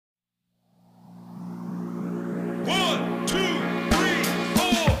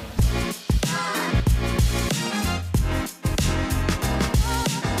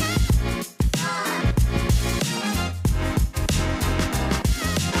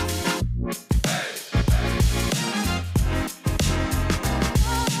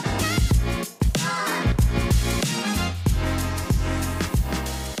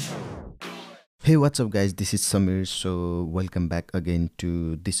Hey, what's up, guys? This is Samir. So, welcome back again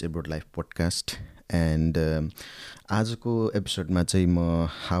to this Abroad Life podcast. And आजको एपिसोडमा चाहिँ म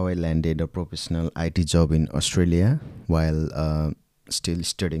how I landed a professional IT job in Australia while still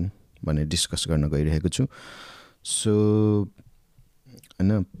studying भनेर discuss गर्न गइरहेको छु. So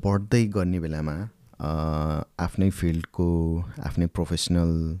होइन, पढ्दै गर्ने बेलामा आफ्नै फिल्डको आफ्नै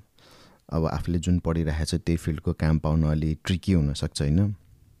प्रोफेसनल अब आफूले जुन पढिरहेको छ त्यही फिल्डको काम पाउन अलि ट्रिकी हुनसक्छ होइन.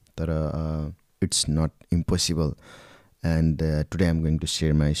 तर it's not impossible, and today I'm going to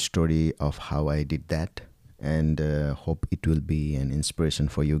share my story of how I did that, and hope it will be an inspiration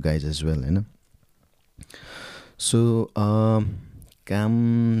for you guys as well, होइन. सो काम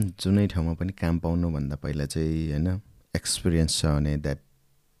जुनै ठाउँमा पनि काम पाउनुभन्दा पहिला चाहिँ होइन एक्सपिरियन्स छ भने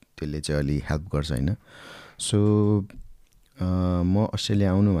त्यसले चाहिँ अलि हेल्प गर्छ होइन. सो म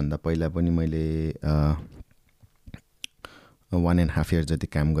अस्ट्रेलिया आउनुभन्दा पहिला पनि मैले 1.5 years जति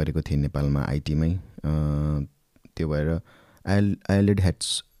काम गरेको थिएँ नेपालमा आइटीमै. त्यो भएर I already had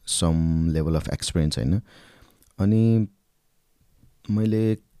some level of experience होइन. अनि मैले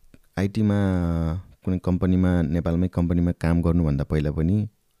आइटीमा कुनै कम्पनीमा नेपालमै कम्पनीमा काम गर्नुभन्दा पहिला पनि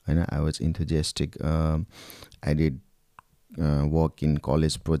होइन I was enthusiastic. I did work in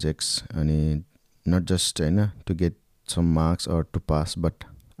college projects अनि नट जस्ट होइन to get some marks or to pass but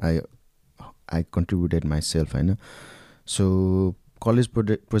I contributed myself होइन. सो कलेज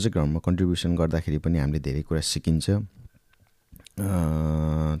प्रोजेक्टहरूमा कन्ट्रिब्युसन गर्दाखेरि पनि हामीले धेरै कुरा सिकिन्छ.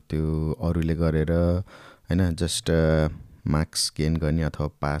 त्यो अरूले गरेर होइन जस्ट मार्क्स गेन गर्ने अथवा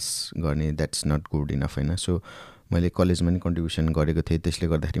पास गर्ने द्याट्स नट गुड इनफ होइन. सो मैले कलेजमा नि कन्ट्रिब्युसन गरेको थिएँ, त्यसले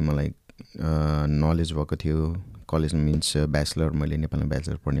गर्दाखेरि मलाई नलेज भएको थियो. कलेज मिन्स ब्याचलर, मैले नेपालमा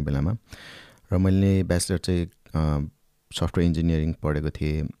ब्याचलर पढ्ने बेलामा र मैले ब्याचलर चाहिँ सफ्टवेयर इन्जिनियरिङ पढेको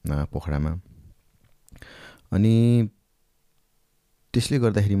थिएँ पोखरामा. अनि त्यसले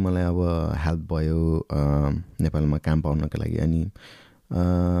गर्दाखेरि मलाई अब हेल्प भयो नेपालमा काम पाउनको लागि. अनि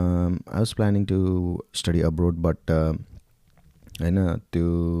I was planning to study abroad but होइन त्यो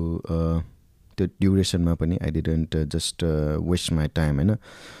ड्युरेसनमा पनि I didn't just waste my time होइन.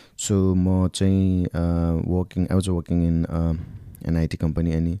 सो म चाहिँ I was working in an IT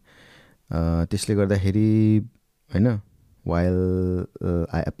company. अनि त्यसले गर्दाखेरि होइन while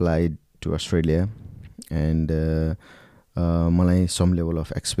I applied to Australia and मलाई सम लेभल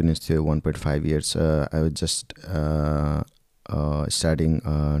अफ एक्सपिरियन्स थियो. 1.5 years I was just starting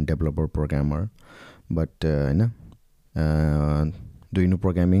developer programmer but होइन डु यु नो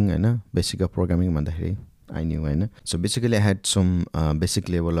प्रोग्रामिङ होइन. बेसिक अफ प्रोग्रामिङ भन्दाखेरि I knew होइन. So basically I had some basic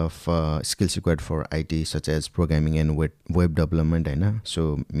level of skills required for IT such as programming and web development होइन.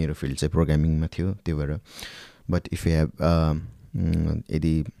 So मेरो field चाहिँ प्रोग्रामिङमा थियो. त्यो भएर बट इफ यु हेभ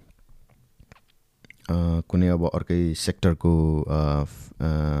यदि कुनै अब अर्कै सेक्टरको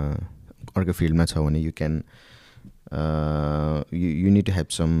अर्कै फिल्डमा छ भने you can you need to have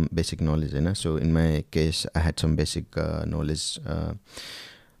some basic knowledge होइन. So in my case I had some basic knowledge.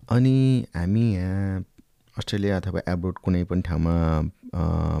 अनि हामी यहाँ अस्ट्रेलिया अथवा एब्रोड कुनै पनि ठाउँमा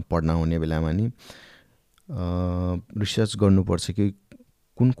पढ्न आउने बेलामा नि रिसर्च गर्नुपर्छ कि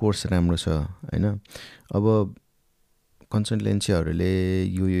कुन कोर्स राम्रो छ होइन. अब कन्सल्टेन्सीहरूले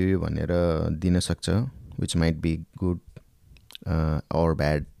यो भनेर दिन सक्छ which might be good or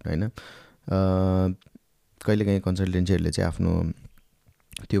bad होइन. कहिलेकाहीँ कन्सल्टेन्सीहरूले चाहिँ आफ्नो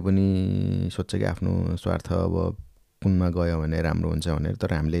त्यो पनि सोध्छ कि आफ्नो स्वार्थ अब कुनमा गयो भने राम्रो हुन्छ भनेर.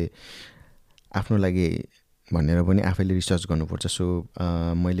 तर हामीले आफ्नो लागि भनेर पनि आफैले रिसर्च गर्नुपर्छ. सो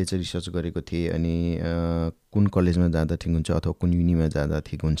मैले चाहिँ रिसर्च गरेको थिएँ अनि कुन कलेजमा जाँदा ठिक हुन्छ अथवा कुन युनिमा जाँदा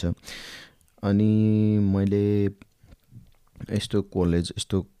ठिक हुन्छ. अनि मैले यस्तो कलेज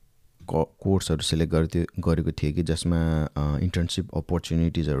यस्तो कोर्सहरू सेलेक्ट गरेको थिएँ कि जसमा इन्टर्नसिप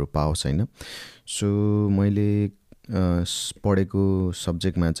अपर्च्युनिटिजहरू पाओस् होइन. सो मैले पढेको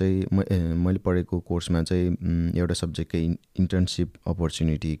सब्जेक्टमा चाहिँ मैले पढेको कोर्समा चाहिँ एउटा सब्जेक्टकै इन्टर्नसिप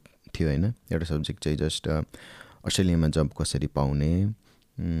अपर्च्युनिटी थियो होइन. एउटा सब्जेक्ट चाहिँ जस्ट अस्ट्रेलियामा जब कसरी पाउने,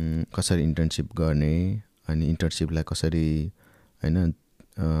 कसरी इन्टर्नसिप गर्ने अनि इन्टर्नसिपलाई कसरी होइन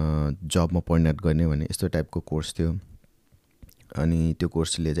जबमा परिणत गर्ने भन्ने यस्तो टाइपको कोर्स थियो. अनि त्यो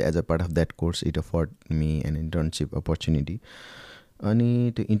कोर्सले चाहिँ as a part of that course it afford me an internship opportunity.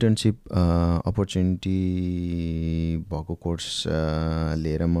 अनि त्यो इन्टर्नसिप अपर्च्युनिटी भएको कोर्स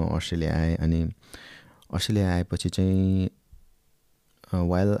लिएर म अस्ट्रेलिया आएँ. अनि अस्ट्रेलिया आएपछि चाहिँ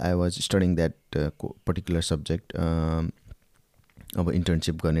while I was studying that particular subject अब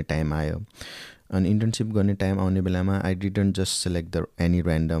इन्टर्नसिप गर्ने टाइम आयो. अनि इन्टर्नसिप गर्ने टाइम आउने बेलामा I didn't just select the any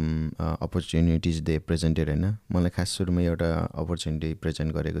random opportunities they presented होइन. मलाई खास सुरुमा एउटा अपर्च्युनिटी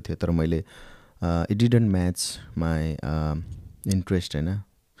प्रेजेन्ट गरेको थियो तर मैले it didn't match my interest होइन.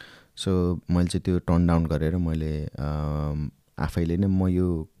 सो मैले चाहिँ त्यो टर्न डाउन गरेर मैले आफैले नै म यो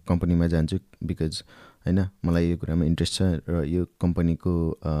कम्पनीमा जान्छु बिकज होइन मलाई यो कुरामा इन्ट्रेस्ट छ र यो कम्पनीको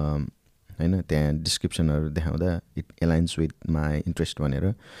होइन त्यहाँ डिस्क्रिप्सनहरू देखाउँदा it aligns with my interest भनेर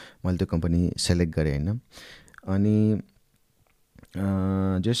मैले त्यो कम्पनी सेलेक्ट गरेँ होइन। अनि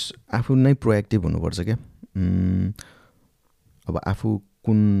जस्ट आफू नै प्रोएक्टिभ हुनुपर्छ क्या। अब आफू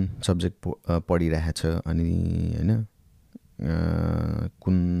कुन सब्जेक्ट पढिरहेछ अनि होइन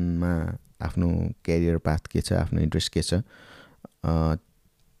कुनमा आफ्नो क्यारियर पाथ के छ, आफ्नो इन्ट्रेस्ट के छ,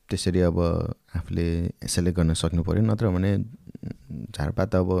 त्यसरी अब आफूले सेलेक्ट गर्न सक्नु पऱ्यो। नत्र भने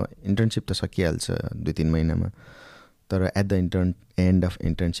झारपात अब इन्टर्नसिप त सकिहाल्छ 2-3 महिनामा, तर at the end of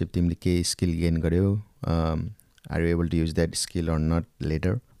internship तिमीले केही स्किल गेन गर्यौ, are you able to use that skill or not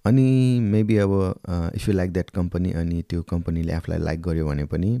later. अनि मेबी अब if you like that company अनि त्यो कम्पनीले आफूलाई लाइक गर्यो भने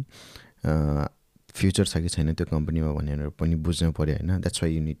पनि फ्युचर छ कि छैन त्यो कम्पनीमा भनेर पनि बुझ्नु पऱ्यो होइन। That's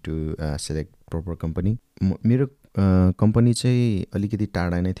why you need to select proper company. मेरो कम्पनी चाहिँ अलिकति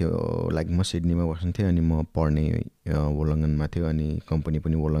टाढा नै थियो, लाइक म सिडनीमा बस्न्थेँ अनि म पढ्ने वोलङ्गनमा थियो अनि कम्पनी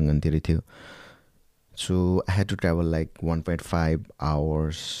पनि वोलङ्गनतिरै थियो। So I had to travel like 1.5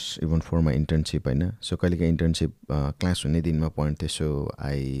 hours even for my internship होइन। सो कहिलेकाहीँ इन्टर्नसिप क्लास हुने दिनमा पढ्थेँ, so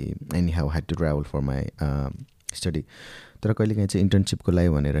I any how had to travel for my study. तर कहिलेकाहीँ चाहिँ इन्टर्नसिपको लागि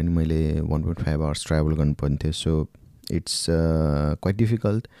भनेर नि मैले 1.5 hours ट्राभल गर्नु पर्थ्यो। सो इट्स क्वाइट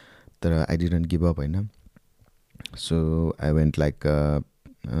डिफिकल्ट, तर आई डिडन्ट गिभ अप होइन। So I went like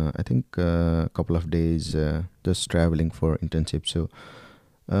I think couple of days just travelling for internship. So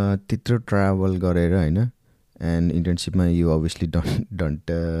त्यत्रो ट्राभल गरेर होइन, एन्ड इन्टर्नसिपमा you obviously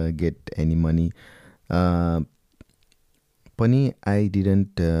don't get any money पनि I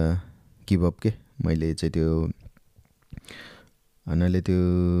didn't give up के। मैले चाहिँ त्यो हुनाले त्यो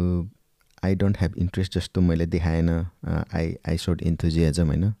आई डोन्ट ह्याभ इन्ट्रेस्ट जस्तो मैले देखाएन। आई सोड इन्थुजियाजम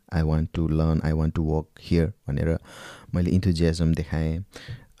होइन, I want to learn, I want to work here भनेर मैले इन्थुजियाजम देखाएँ।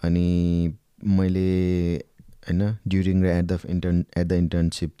 अनि मैले होइन ड्युरिङ र एट द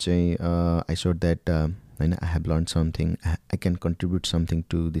इन्टर्नसिप चाहिँ आई सोड द्याट होइन I have learn something, I can contribute something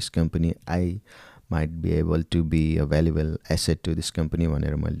to this company, I might be able to be a valuable asset to this company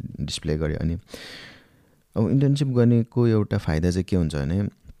भनेर मैले display गरेँ। अनि अब internship गर्नेको एउटा फाइदा चाहिँ के हुन्छ भने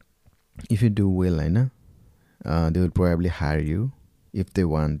इफ यु डु वेल होइन, they will probably hire you if they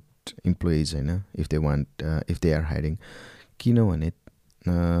want employees होइन, इफ दे आर हायरिङ। किनभने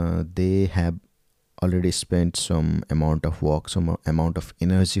they have already spend some amount of work, some amount of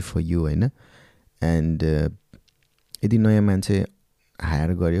energy for you होइन। And यदि नयाँ मान्छे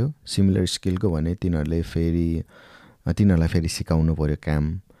higher गर्यो similar स्किलको भने तिनीहरूलाई फेरि सिकाउनु पऱ्यो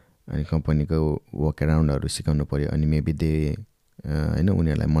काम, अनि कम्पनीको वर्क एराउन्डहरू सिकाउनु पऱ्यो। अनि मेबी दे होइन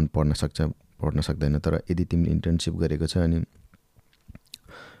उनीहरूलाई मन पर्न सक्दैन। तर यदि तिमीले इन्टर्नसिप गरेको छ अनि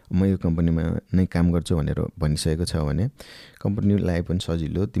म यो कम्पनीमा नै काम गर्छु भनेर भनिसकेको छ भने कम्पनीलाई पनि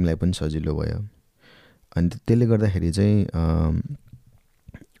सजिलो, तिमीलाई पनि सजिलो भयो। अनि त्यसले गर्दाखेरि चाहिँ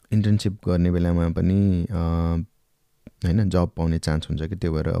इन्टर्नसिप गर्ने बेलामा पनि होइन जब पाउने चान्स हुन्छ कि।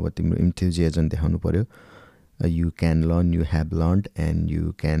 त्यो भएर अब तिम्रो इन्थुजियाजम देखाउनु पऱ्यो, you can learn, you have learned and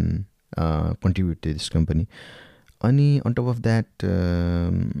you can contribute to this company. अनि on top of that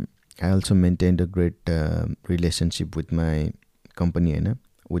I also maintain a great relationship with my company होइन,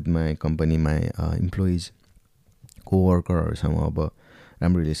 with my company my employees कोवर्करहरूसँग अब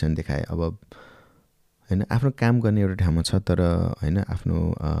राम्रो relation देखाएँ। अब होइन आफ्नो काम गर्ने एउटा ठाउँमा छ, तर होइन आफ्नो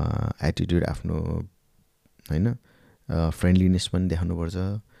एटिट्युड, आफ्नो होइन फ्रेन्डलिनेस पनि देखाउनुपर्छ।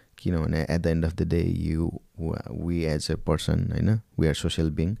 किनभने at the end of the day we as a person होइन, वी आर सोसियल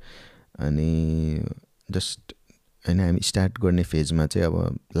बिङ। अनि जस्ट होइन हामी स्टार्ट गर्ने फेजमा चाहिँ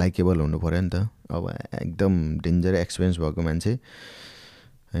अब लाइकेबल हुनु पऱ्यो नि त। अब एकदम डेन्जर एक्सपिरियन्स भएको मान्छे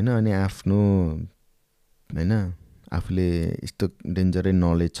होइन, अनि आफ्नो होइन आफूले यस्तो डेन्जरै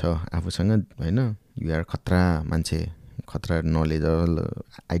नलेज छ आफूसँग होइन, यु आर खतरा मान्छे, खतरा नलेज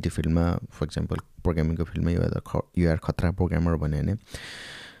आइटी फिल्डमा फर इक्जाम्पल प्रोग्रामिङको फिल्डमा यु आर खतरा प्रोग्रामर भन्यो भने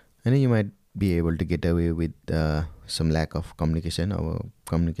होइन you might be able to get away with some lack of communication. अब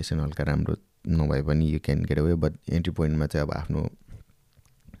कम्युनिकेसन हल्का राम्रो नभए पनि you can get away, but entry पोइन्टमा चाहिँ अब आफ्नो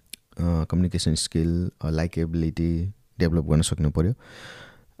कम्युनिकेसन स्किल, लाइकेबिलिटी डेभलप गर्न सक्नु पऱ्यो।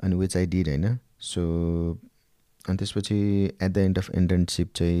 अनि विच आई डिड होइन। सो अनि त्यसपछि at the end of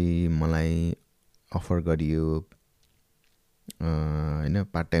internship चाहिँ मलाई अफर गरियो होइन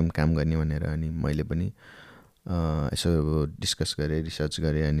पार्ट टाइम काम गर्ने भनेर। अनि मैले पनि यसो डिस्कस गरेँ, रिसर्च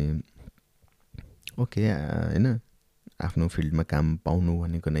गरेँ, अनि ओके होइन आफ्नो फिल्डमा काम पाउनु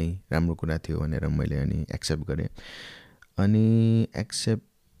भनेको नै राम्रो कुरा थियो भनेर मैले अनि एक्सेप्ट गरेँ। अनि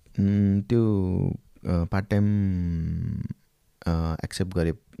त्यो पार्ट टाइम एक्सेप्ट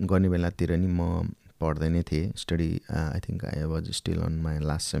गर्ने बेलातिर नि म पढ्दै नै थिएँ study I think I was still on my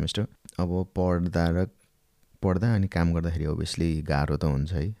last semester अब पढ्दा अनि काम गर्दाखेरि ओभियसली गाह्रो त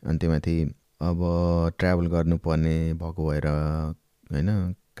हुन्छ है अनि त्योमाथि अब ट्राभल गर्नुपर्ने भएको भएर होइन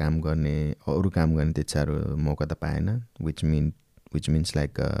अरू काम गर्ने त्यति साह्रो मौका त पाएन विच मिन्स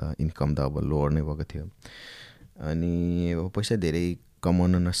लाइक इन्कम त अब लोवर नै भएको थियो अनि अब पैसा धेरै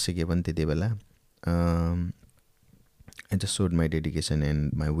कमाउन नसके पनि त्यति बेला I just showed my dedication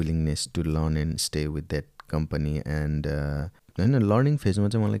and my willingness to learn and stay with that company and होइन लर्निङ फेजमा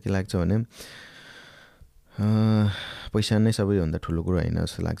चाहिँ मलाई के लाग्छ भने पैसा नै सबैभन्दा ठुलो कुरो होइन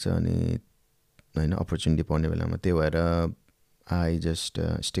जस्तो लाग्छ अनि होइन अपर्च्युनिटी पाउने बेलामा त्यही भएर I just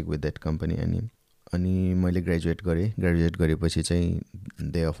stick with that company अनि मैले ग्रेजुएट गरेपछि चाहिँ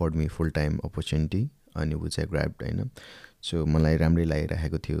they afford me full time opportunity अनि विच आई ग्राब्ड होइन सो मलाई राम्रै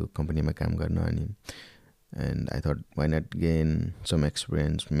लागिरहेको थियो कम्पनीमा काम गर्न अनि and I thought why not gain some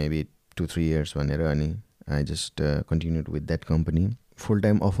experience maybe 2-3 years भनेर अनि I just continued with that company full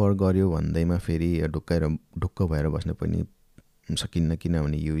time offer गर्यो भन्दैमा फेरि ढुक्क भएर बस्न पनि सकिन्न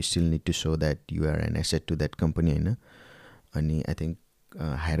किनभने you still need to show that you are an asset to that company होइन अनि I think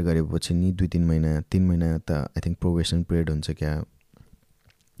हायर गरेपछि नि 2-3 महिना 3 महिना त I think probation period हुन्छ क्या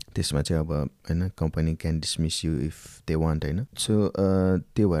त्यसमा चाहिँ अब होइन company can dismiss you if they want होइन सो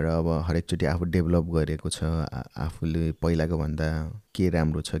त्यो भएर अब हरेकचोटि आफू डेभलप गरेको छ आफूले पहिलाको भन्दा के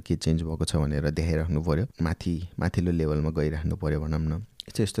राम्रो छ के चेन्ज भएको छ भनेर देखाइराख्नु पऱ्यो माथिल्लो लेभलमा गइराख्नु पऱ्यो भनौँ न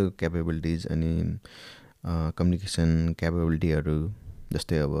यस्तो क्यापेबिलिटिज अनि कम्युनिकेसन क्यापेबिलिटीहरू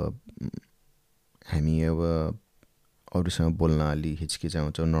जस्तै अब हामी अब अरूसँग बोल्न अलि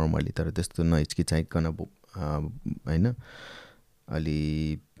हिचकिचाउँछौँ नर्मली तर त्यस्तो नहिचकिचाइकन होइन अलि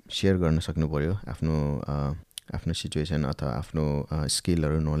सेयर गर्न सक्नु पऱ्यो आफ्नो सिचुएसन अथवा आफ्नो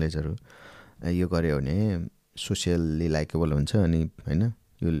स्किलहरू नलेजहरू यो गऱ्यो भने सोसियल्ली लाइकेबल हुन्छ अनि होइन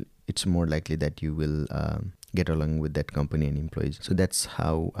it's more likely that you will get along with that company and employees so that's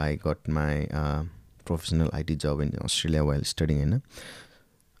how I got my professional IT job in Australia while studying होइन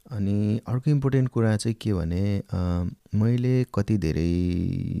अनि अर्को इम्पोर्टेन्ट कुरा चाहिँ के भने मैले कति धेरै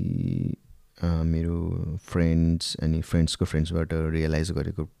मेरो फ्रेन्ड्स अनि फ्रेन्ड्सको फ्रेन्ड्सबाट रियलाइज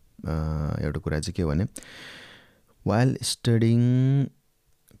गरेको एउटा कुरा चाहिँ के भने वाइल स्टडिङ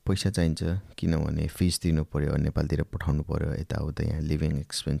पैसा चाहिन्छ किनभने फिस दिनु पऱ्यो नेपालतिर पठाउनु पऱ्यो यताउता यहाँ living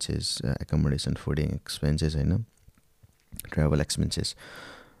expenses accommodation fooding expenses होइन ट्राभल एक्सपेन्सेस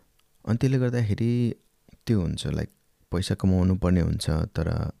अनि त्यसले गर्दाखेरि त्यो हुन्छ लाइक पैसा कमाउनु पर्ने हुन्छ तर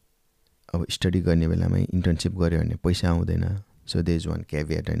अब स्टडी गर्ने बेलामै इन्टर्नसिप गऱ्यो भने पैसा आउँदैन so there is one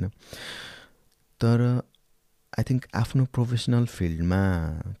caveat होइन तर आई थिङ्क आफ्नो प्रोफेसनल फिल्डमा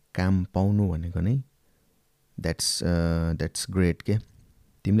काम पाउनु भनेको नै द्याट्स ग्रेट के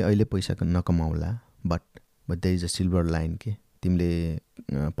तिमीले अहिले पैसा नकमाउला but that is a silver line के तिमीले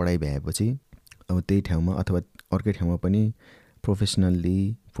पढाइ भ्याएपछि अब त्यही ठाउँमा अथवा अर्कै ठाउँमा पनि प्रोफेसनल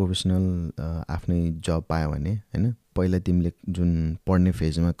आफ्नै जब पायो भने होइन पहिला तिमीले जुन पढ्ने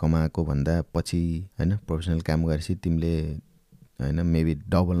फेजमा कमाएको भन्दा पछि होइन प्रोफेसनल काम गरेपछि तिमीले होइन मेबी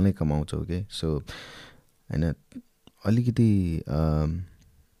डबल नै कमाउँछौ के सो होइन अलिकति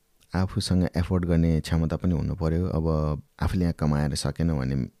आफूसँग एफोर्ड गर्ने क्षमता पनि हुनु पऱ्यो अब आफूले यहाँ कमाएर सकेन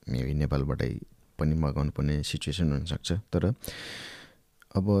भने मेबी नेपालबाटै पनि मगाउनु पर्ने सिचुएसन हुनसक्छ तर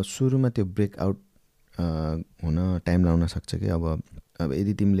अब सुरुमा त्यो ब्रेकआउट हुन टाइम लाग्न सक्छ कि अब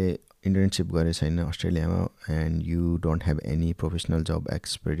यदि तिमीले इन्टर्नसिप गरे छैन अस्ट्रेलियामा and you don't have any professional job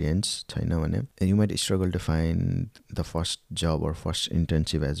experience छैन भने you might struggle to find the first job or first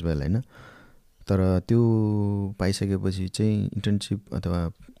internship as well होइन तर त्यो पाइसकेपछि चाहिँ इन्टर्नसिप अथवा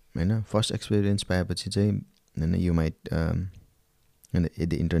होइन फर्स्ट एक्सपिरियन्स पाएपछि चाहिँ होइन यु माइट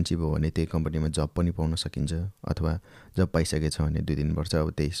यदि इन्टर्नसिप हो भने त्यही कम्पनीमा जब पनि पाउन सकिन्छ अथवा जब पाइसकेछ भने 2-3 वर्ष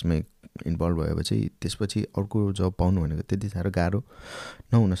अब त्यसमै इन्भल्भ भएपछि त्यसपछि अर्को जब पाउनु भनेको त्यति साह्रो गाह्रो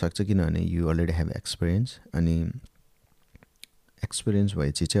नहुनसक्छ किनभने यु अलरेडी हेभ एक्सपिरियन्स अनि एक्सपिरियन्स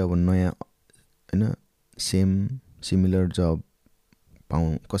भएपछि चाहिँ अब नयाँ होइन सिमिलर जब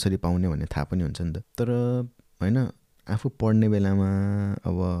कसरी पाउने भन्ने थाहा पनि हुन्छ नि त तर होइन आफू पढ्ने बेलामा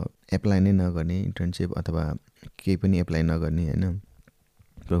अब एप्लाई नै नगर्ने इन्टर्नसिप अथवा केही पनि एप्लाई नगर्ने होइन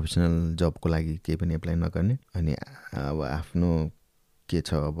प्रोफेसनल जबको लागि केही पनि एप्लाई नगर्ने अनि अब आफ्नो के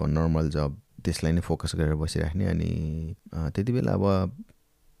छ अब नर्मल जब त्यसलाई नै फोकस गरेर बसिराख्ने अनि त्यति बेला अब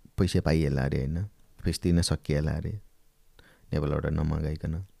पैसा पाइहाल्ला अरे होइन फिस दिन सकिहाल्ला अरे नेपालबाट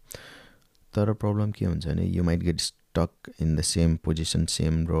नमगाइकन तर प्रब्लम के हुन्छ भने you might get stuck in the same position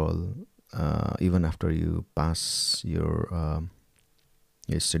same role even after you pass your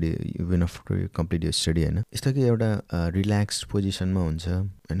study even after you complete यो स्टडी होइन यस्तो कि एउटा रिल्याक्स पोजिसनमा हुन्छ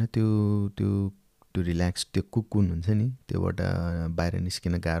होइन त्यो टु रिल्याक्स त्यो कुकुन हुन्छ नि त्योबाट बाहिर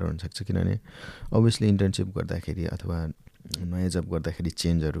निस्किन गाह्रो हुनसक्छ किनभने अभियसली इन्टर्नसिप गर्दाखेरि अथवा नयाँ जब गर्दाखेरि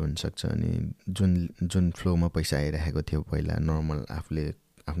चेन्जहरू हुनसक्छ अनि जुन फ्लोमा पैसा आइरहेको थियो पहिला नर्मल आफूले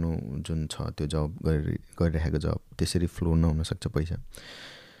आफ्नो जुन छ त्यो जब गरिरहेको जब त्यसरी फ्लो नहुनसक्छ पैसा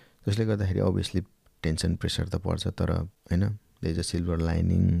त्यसले गर्दाखेरि अभियसली टेन्सन प्रेसर त पर्छ तर होइन there is a silver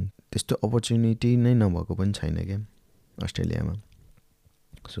lining त्यस्तो अपर्च्युनिटी नै नभएको पनि छैन क्या अस्ट्रेलियामा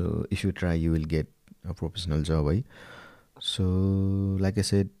so if you try you will get a professional job है so like I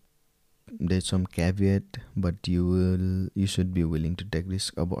said there is some caveat but you should be willing to take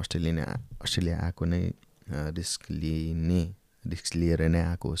risk अब Australia आएको नै रिस्क लिएर नै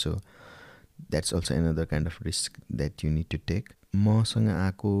आएको so that's also another kind of risk that you need to take मसँग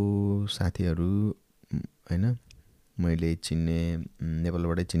आएको साथीहरू होइन मैले चिन्ने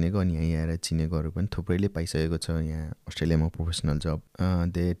नेपालबाटै चिनेको अनि यहाँ आएर चिनेकोहरू पनि थुप्रैले पाइसकेको छ यहाँ अस्ट्रेलियामा professional job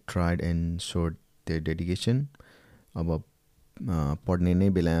they tried and सोड देयर डेडिकेसन अब पढ्ने नै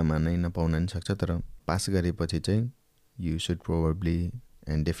बेलामा नै नपाउन नि सक्छ तर पास गरेपछि चाहिँ you should probably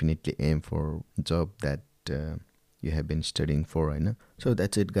and definitely am for job that you have been studying for होइन so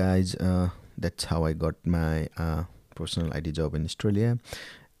that's it guys that's how I got my personal IT job in Australia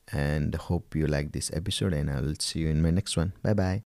and hope you like this episode and I'll see you in my next one. Bye bye.